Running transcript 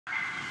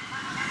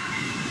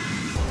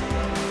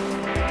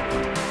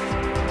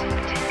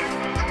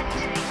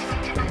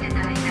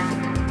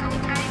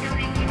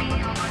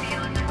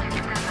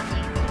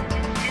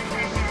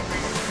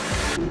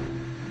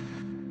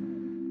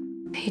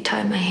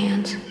tied my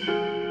hands.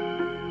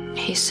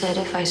 He said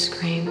if I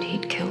screamed,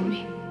 he'd kill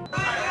me.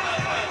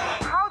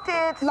 How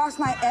did last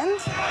night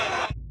end?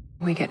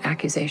 We get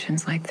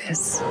accusations like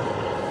this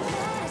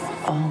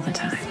all the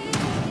time.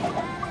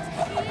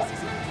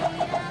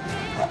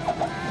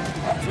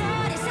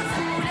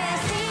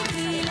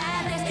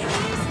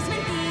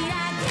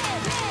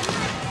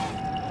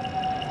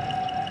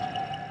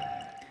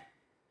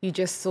 You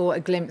just saw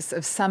a glimpse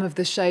of some of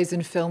the shows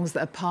and films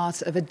that are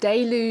part of a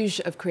deluge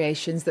of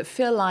creations that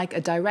feel like a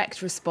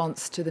direct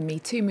response to the Me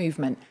Too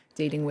movement,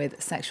 dealing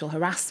with sexual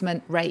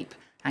harassment, rape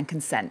and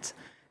consent.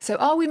 So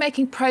are we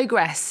making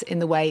progress in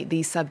the way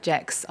these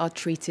subjects are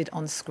treated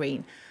on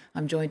screen?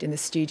 I'm joined in the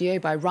studio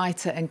by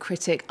writer and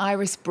critic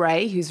Iris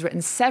Bray, who's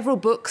written several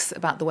books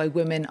about the way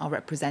women are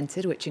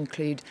represented, which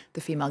include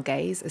The Female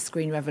Gaze, A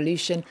Screen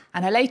Revolution,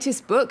 and her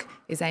latest book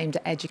is aimed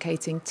at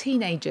educating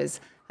teenagers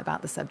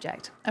about the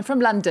subject. And from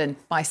London,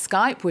 by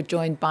Skype, we're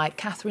joined by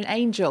Catherine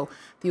Angel,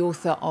 the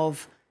author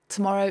of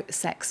Tomorrow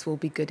Sex Will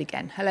Be Good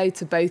Again. Hello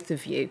to both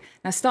of you.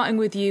 Now, starting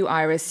with you,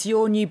 Iris,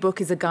 your new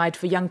book is a guide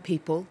for young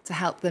people to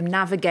help them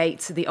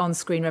navigate the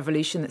on-screen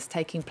revolution that's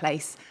taking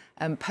place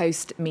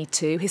post-Me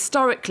Too.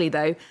 Historically,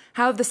 though,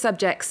 how have the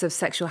subjects of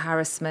sexual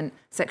harassment,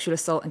 sexual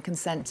assault and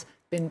consent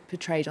been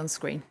portrayed on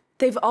screen?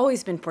 They've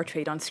always been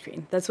portrayed on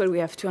screen. That's what we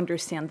have to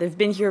understand. They've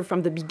been here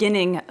from the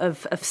beginning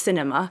of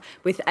cinema,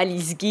 with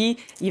Alice Guy,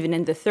 even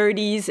in the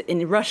 30s.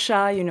 In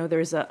Russia, you know,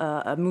 there's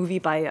a movie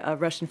by a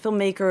Russian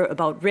filmmaker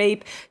about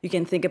rape. You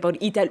can think about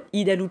Ida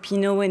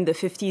Lupino in the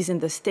 50s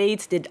in the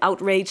States, did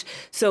Outrage.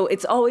 So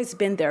it's always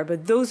been there.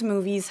 But those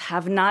movies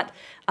have not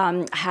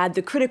had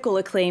the critical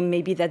acclaim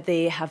maybe that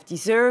they have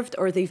deserved,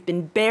 or they've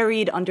been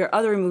buried under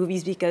other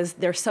movies because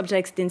their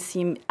subjects didn't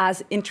seem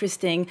as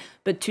interesting.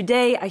 But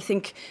today, I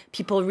think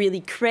people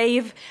really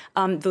crave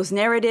those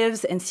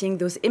narratives and seeing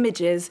those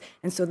images.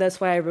 And so that's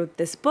why I wrote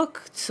this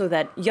book, so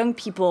that young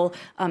people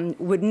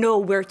would know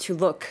where to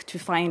look to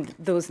find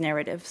those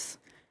narratives.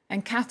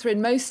 And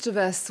Catherine, most of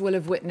us will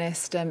have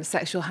witnessed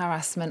sexual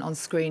harassment on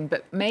screen,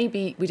 but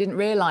maybe we didn't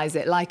realise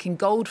it, like in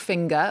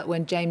Goldfinger,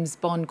 when James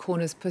Bond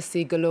corners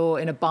Pussy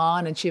Galore in a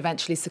barn and she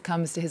eventually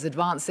succumbs to his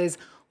advances,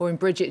 or in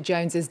Bridget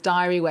Jones's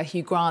Diary, where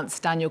Hugh Grant's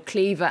Daniel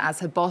Cleaver,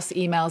 as her boss,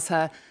 emails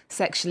her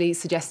sexually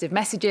suggestive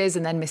messages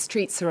and then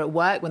mistreats her at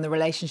work when the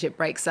relationship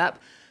breaks up.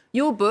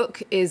 Your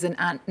book is an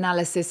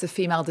analysis of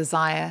female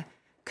desire,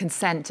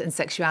 consent and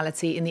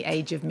sexuality in the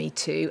age of Me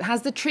Too.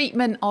 Has the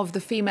treatment of the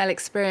female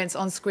experience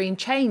on screen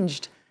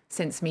changed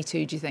since Me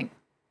Too, do you think?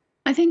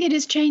 I think it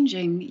is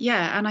changing,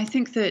 yeah. And I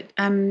think that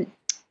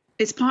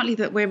it's partly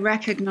that we're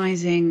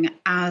recognising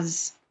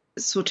as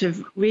sort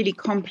of really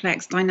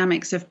complex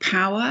dynamics of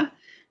power,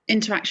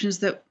 interactions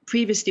that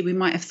previously we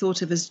might have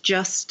thought of as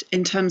just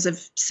in terms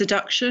of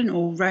seduction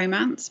or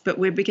romance, but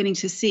we're beginning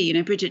to see, you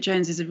know, Bridget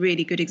Jones is a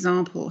really good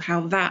example,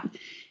 how that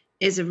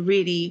is a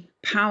really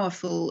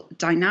powerful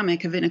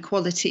dynamic of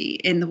inequality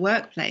in the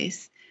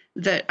workplace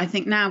that I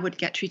think now would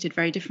get treated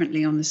very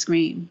differently on the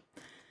screen.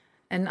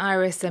 And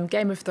Iris,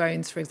 Game of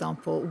Thrones, for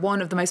example,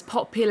 one of the most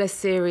popular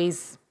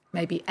series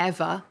maybe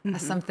ever,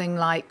 has something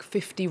like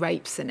 50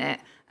 rapes in it.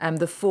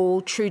 The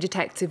Fall, True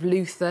Detective,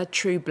 Luther,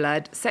 True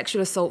Blood,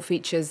 sexual assault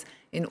features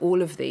in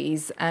all of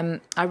these.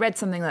 I read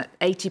something that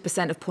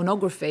 80% of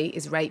pornography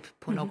is rape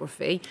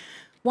pornography.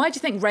 Why do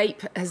you think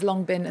rape has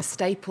long been a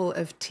staple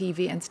of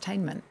TV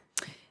entertainment?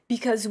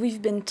 Because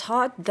we've been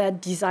taught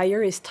that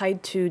desire is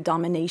tied to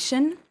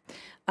domination.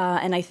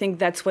 And I think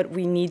that's what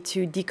we need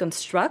to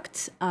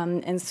deconstruct.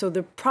 And so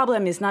the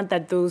problem is not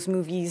that those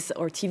movies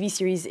or TV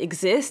series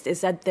exist,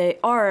 is that they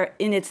are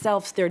in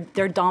itself,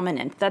 they're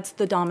dominant. That's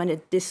the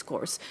dominant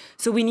discourse.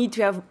 So we need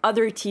to have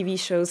other TV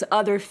shows,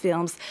 other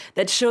films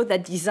that show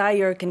that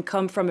desire can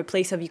come from a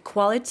place of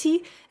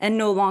equality and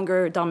no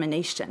longer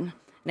domination.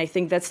 And I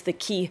think that's the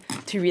key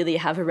to really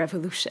have a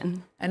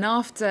revolution. And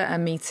after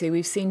Me Too,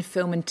 we've seen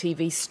film and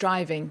TV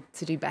striving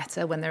to do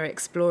better when they're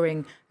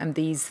exploring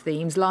these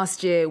themes.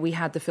 Last year, we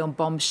had the film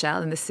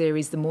Bombshell in the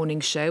series The Morning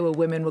Show, where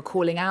women were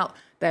calling out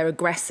their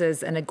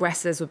aggressors and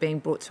aggressors were being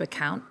brought to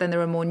account. Then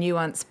there are more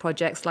nuanced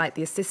projects like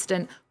The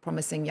Assistant,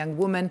 Promising Young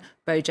Woman,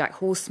 BoJack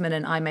Horseman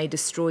and I May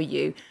Destroy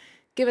You.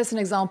 Give us an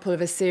example of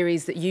a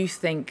series that you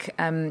think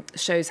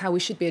shows how we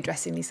should be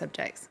addressing these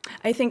subjects.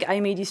 I think I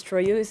May Destroy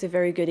You is a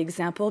very good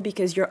example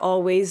because you're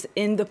always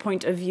in the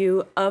point of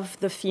view of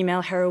the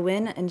female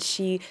heroine and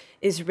she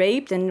is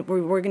raped and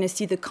we're going to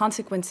see the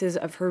consequences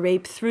of her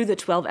rape through the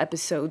 12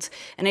 episodes.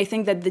 And I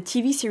think that the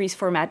TV series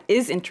format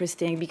is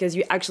interesting because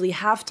you actually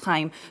have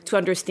time to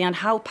understand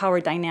how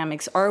power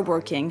dynamics are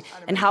working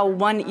and how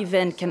one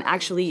event can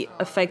actually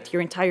affect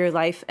your entire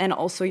life and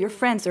also your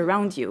friends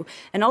around you.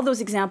 And all those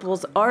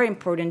examples are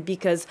important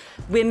because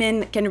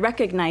women can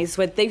recognize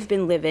what they've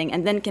been living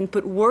and then can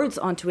put words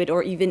onto it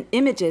or even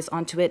images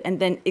onto it and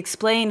then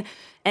explain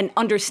and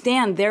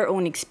understand their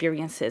own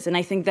experiences. And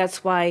I think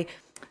that's why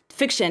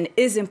fiction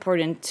is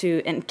important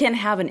to and can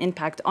have an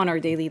impact on our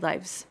daily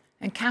lives.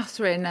 And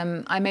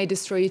Catherine, I May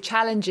Destroy You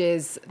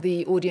challenges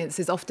the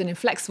audience's often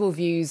inflexible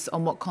views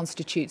on what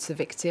constitutes a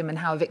victim and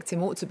how a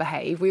victim ought to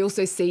behave. We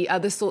also see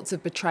other sorts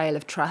of betrayal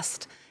of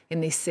trust in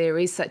this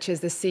series, such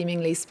as the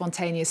seemingly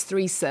spontaneous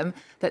threesome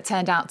that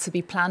turned out to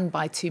be planned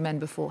by two men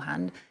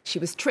beforehand. She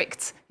was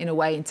tricked in a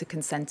way into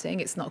consenting.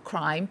 It's not a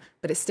crime,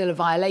 but it's still a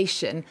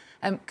violation.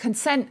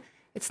 Consent,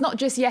 it's not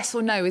just yes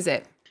or no, is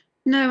it?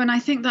 No, and I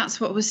think that's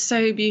what was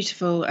so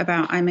beautiful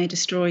about I May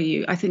Destroy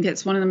You. I think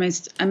it's one of the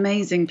most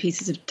amazing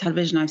pieces of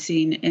television I've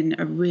seen in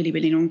a really,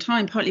 really long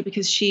time, partly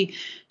because she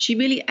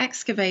really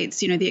excavates,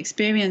 the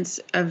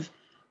experience of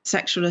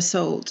sexual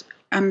assault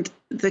and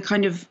the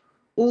kind of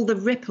all the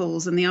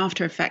ripples and the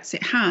after effects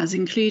it has,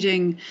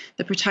 including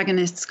the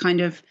protagonist's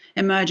kind of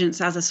emergence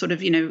as a sort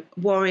of,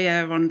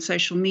 warrior on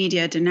social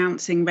media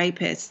denouncing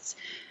rapists,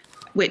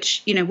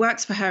 which,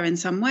 works for her in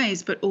some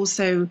ways, but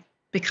also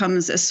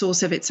becomes a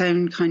source of its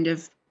own kind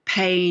of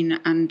pain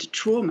and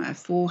trauma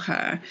for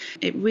her.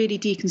 It really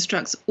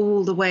deconstructs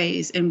all the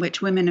ways in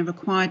which women are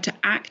required to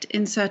act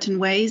in certain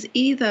ways,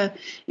 either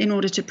in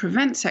order to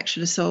prevent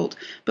sexual assault,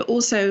 but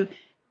also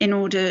in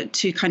order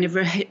to kind of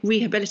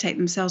rehabilitate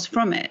themselves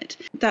from it.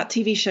 That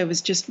TV show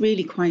was just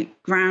really quite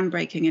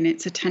groundbreaking in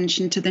its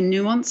attention to the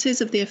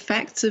nuances of the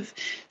effects of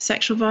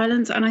sexual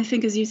violence. And I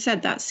think, as you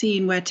said, that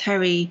scene where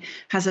Terry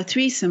has a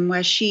threesome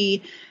where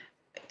she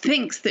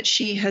thinks that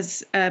she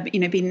has,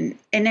 been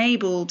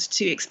enabled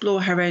to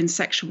explore her own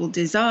sexual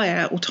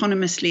desire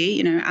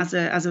autonomously,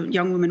 as a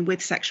young woman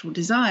with sexual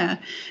desire.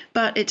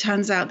 But it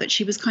turns out that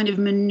she was kind of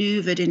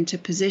maneuvered into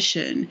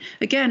position.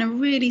 Again, a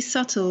really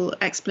subtle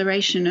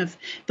exploration of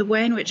the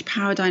way in which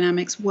power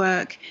dynamics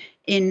work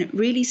in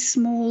really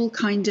small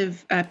kind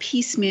of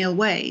piecemeal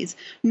ways,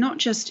 not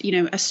just,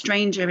 a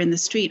stranger in the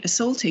street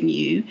assaulting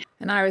you.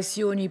 And Iris,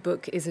 your new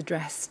book is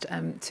addressed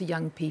to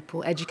young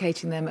people,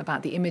 educating them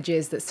about the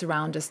images that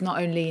surround us,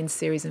 not only in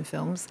series and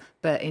films,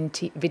 but in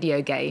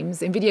video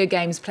games. In video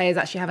games, players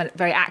actually have a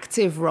very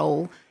active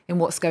role in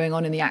what's going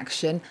on in the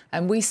action.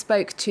 And we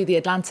spoke to the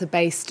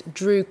Atlanta-based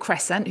Drew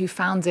Crescent, who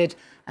founded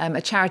a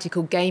charity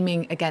called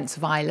Gaming Against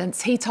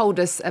Violence. He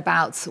told us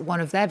about one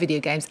of their video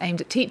games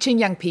aimed at teaching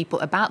young people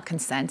about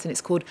consent, and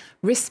it's called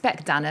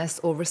Respect Dance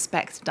or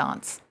Respect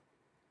Dance.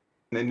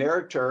 The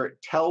narrator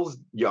tells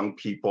young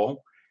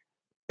people,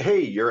 hey,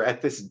 you're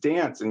at this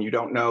dance and you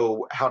don't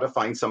know how to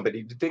find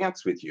somebody to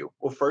dance with you.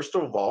 Well, first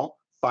of all,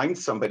 find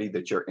somebody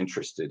that you're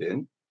interested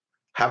in,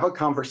 have a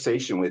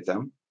conversation with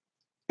them,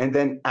 and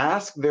then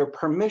ask their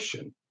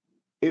permission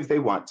if they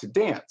want to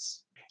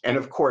dance. And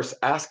of course,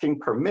 asking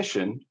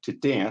permission to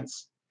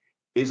dance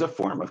is a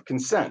form of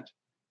consent.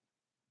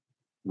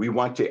 We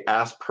want to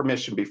ask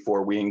permission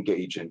before we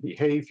engage in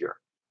behavior.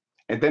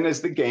 And then as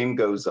the game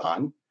goes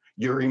on,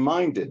 you're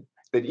reminded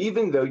that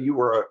even though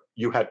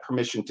you had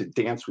permission to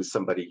dance with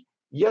somebody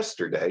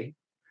yesterday,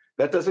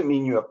 that doesn't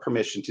mean you have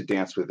permission to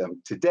dance with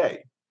them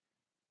today.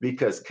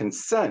 Because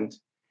consent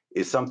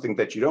is something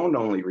that you don't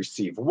only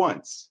receive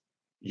once,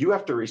 you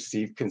have to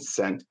receive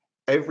consent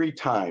every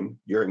time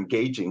you're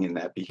engaging in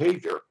that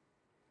behavior.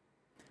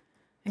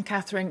 And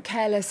Catherine,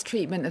 careless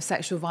treatment of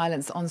sexual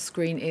violence on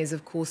screen is,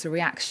 of course, a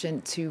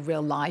reaction to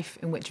real life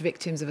in which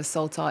victims of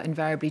assault are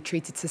invariably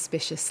treated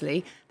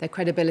suspiciously, their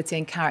credibility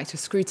and character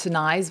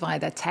scrutinised via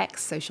their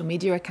texts, social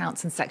media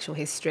accounts and sexual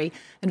history,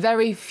 and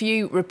very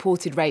few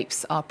reported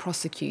rapes are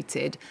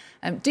prosecuted.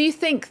 Do you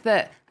think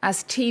that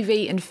as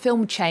TV and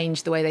film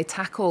change the way they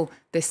tackle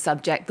this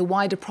subject, the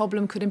wider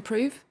problem could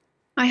improve?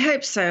 I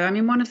hope so. I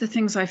mean, one of the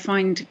things I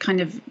find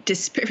kind of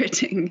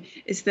dispiriting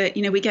is that,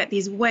 we get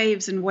these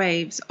waves and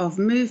waves of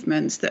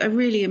movements that are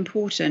really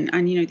important.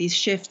 And, these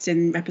shifts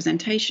in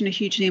representation are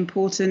hugely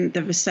important.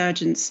 The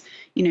resurgence,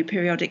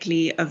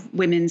 periodically of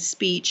women's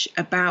speech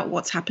about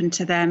what's happened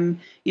to them,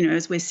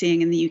 as we're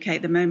seeing in the UK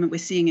at the moment, we're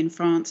seeing in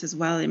France as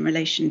well in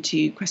relation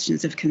to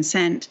questions of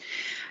consent.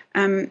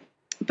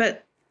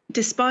 But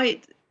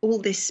despite all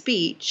this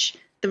speech,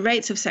 the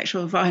rates of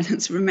sexual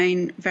violence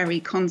remain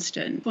very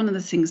constant. One of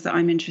the things that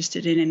I'm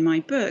interested in my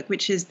book,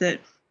 which is that,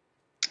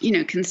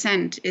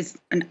 consent is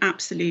an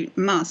absolute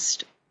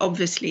must,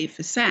 obviously,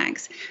 for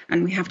sex,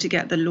 and we have to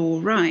get the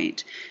law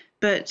right.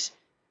 But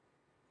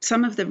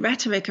some of the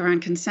rhetoric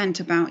around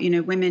consent about,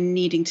 women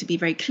needing to be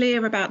very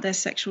clear about their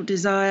sexual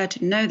desire,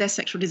 to know their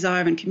sexual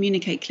desire and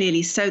communicate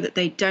clearly so that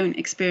they don't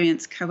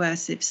experience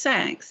coercive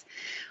sex,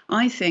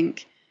 I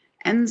think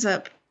ends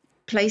up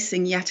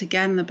placing yet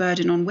again the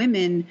burden on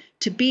women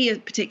to be a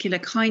particular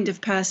kind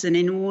of person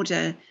in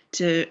order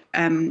to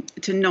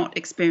not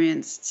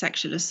experience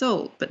sexual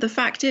assault. But the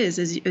fact is,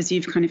 as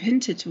you've kind of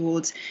hinted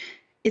towards,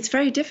 it's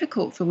very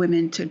difficult for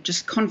women to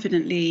just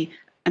confidently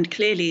and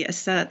clearly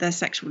assert their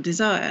sexual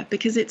desire,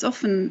 because it's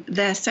often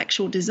their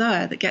sexual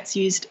desire that gets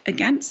used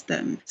against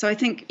them. So I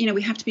think,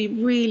 we have to be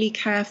really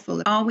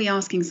careful. Are we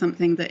asking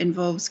something that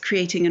involves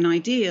creating an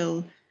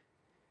ideal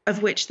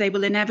of which they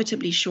will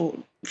inevitably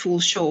fall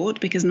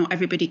short, because not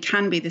everybody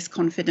can be this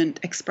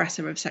confident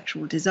expresser of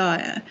sexual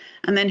desire?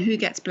 And then who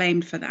gets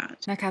blamed for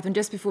that? Now, Catherine,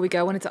 just before we go,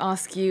 I wanted to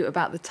ask you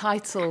about the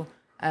title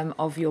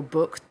of your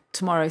book,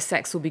 tomorrow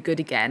sex will be good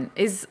again.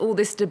 Is all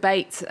this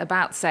debate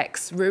about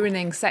sex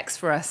ruining sex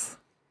for us?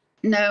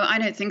 No, I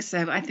don't think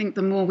so. I think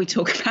the more we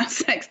talk about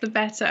sex, the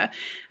better.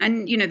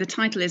 And, you know, the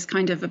title is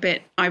kind of a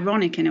bit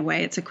ironic in a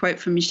way. It's a quote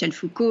from Michel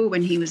Foucault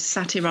when he was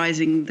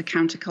satirizing the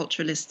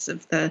counterculturalists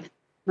of the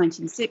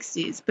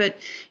 1960s. But,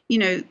 you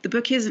know, the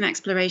book is an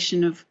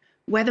exploration of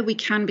whether we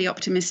can be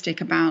optimistic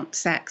about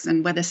sex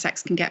and whether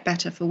sex can get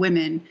better for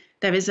women.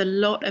 There is a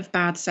lot of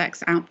bad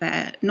sex out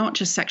there, not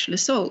just sexual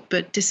assault,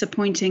 but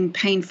disappointing,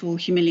 painful,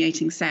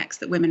 humiliating sex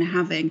that women are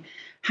having.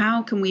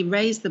 How can we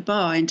raise the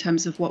bar in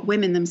terms of what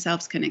women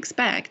themselves can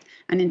expect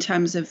and in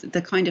terms of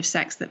the kind of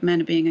sex that men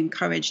are being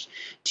encouraged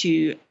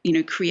to, you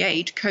know,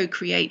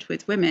 co-create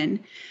with women,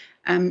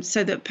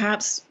 so that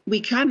perhaps we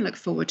can look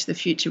forward to the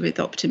future with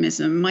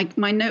optimism.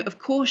 My note of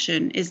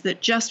caution is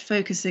that just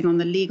focusing on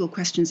the legal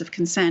questions of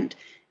consent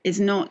is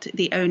not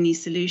the only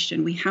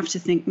solution. We have to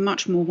think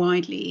much more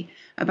widely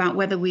about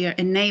whether we are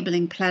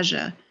enabling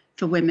pleasure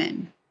for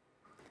women.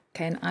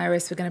 Okay, and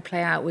Iris, we're going to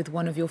play out with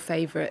one of your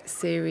favourite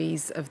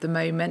series of the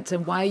moment.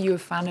 And why are you a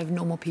fan of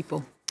Normal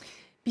People?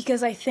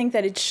 Because I think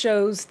that it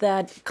shows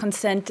that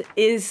consent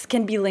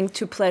can be linked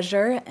to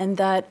pleasure, and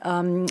that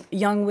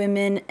young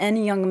women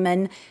and young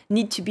men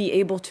need to be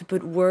able to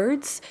put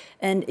words,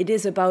 and it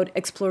is about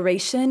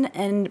exploration.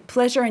 And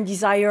pleasure and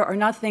desire are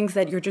not things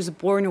that you're just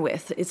born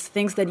with. It's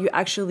things that you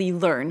actually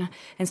learn.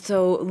 And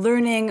so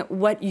learning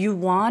what you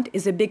want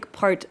is a big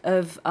part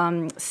of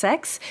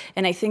sex.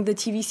 And I think the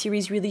TV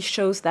series really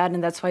shows that.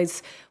 And that's why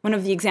it's one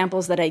of the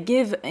examples that I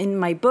give in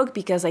my book,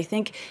 because I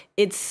think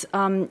it's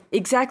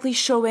exactly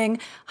showing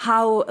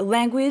how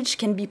language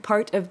can be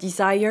part of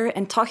desire,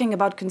 and talking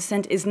about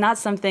consent is not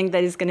something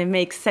that is going to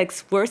make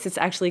sex worse. It's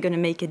actually going to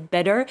make it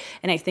better.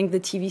 And I think the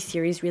TV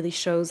series really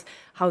shows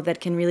how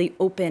that can really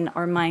open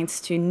our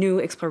minds to new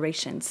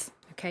explorations.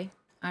 Okay.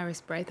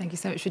 Iris Bray, thank you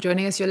so much for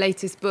joining us. Your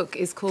latest book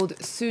is called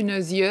Sous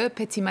nos yeux,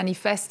 Petit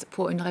manifeste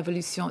pour une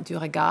révolution du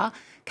regard.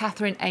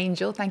 Catherine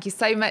Angel, thank you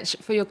so much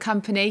for your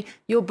company.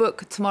 Your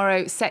book,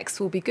 Tomorrow Sex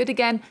Will Be Good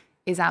Again,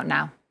 is out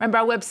now. Remember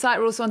our website,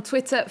 we're also on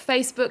Twitter,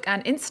 Facebook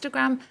and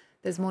Instagram.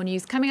 There's more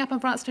news coming up on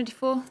France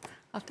 24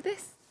 after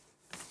this.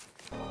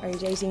 Are you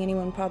dating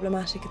anyone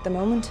problematic at the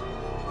moment?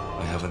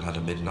 I haven't had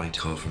a midnight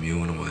call from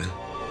you in a while.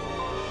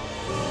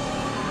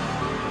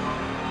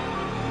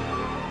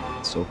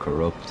 So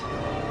corrupt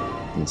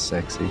and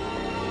sexy.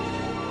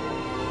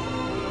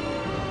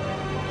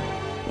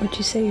 Would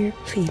you say your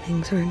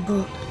feelings are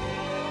involved?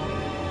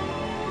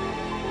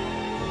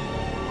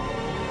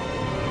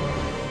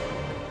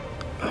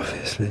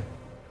 Obviously.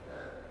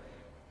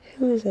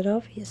 Who is it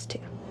obvious to?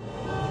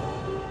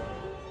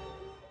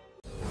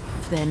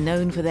 They're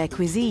known for their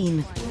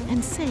cuisine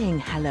and saying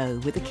hello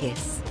with a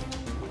kiss.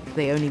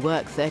 They only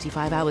work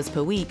 35 hours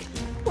per week,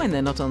 when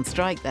they're not on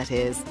strike, that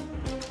is.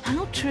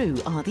 How true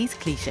are these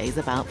clichés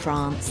about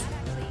France?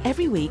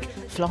 Every week,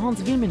 Florence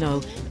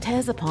Villeminot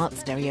tears apart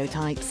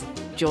stereotypes.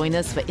 Join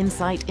us for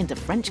insight into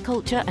French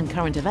culture and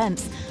current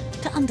events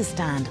to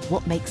understand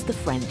what makes the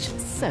French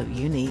so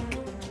unique.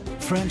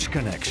 French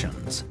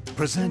Connections,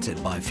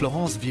 presented by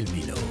Florence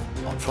Villeminot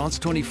on France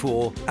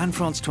 24 and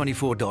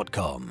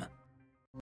France24.com.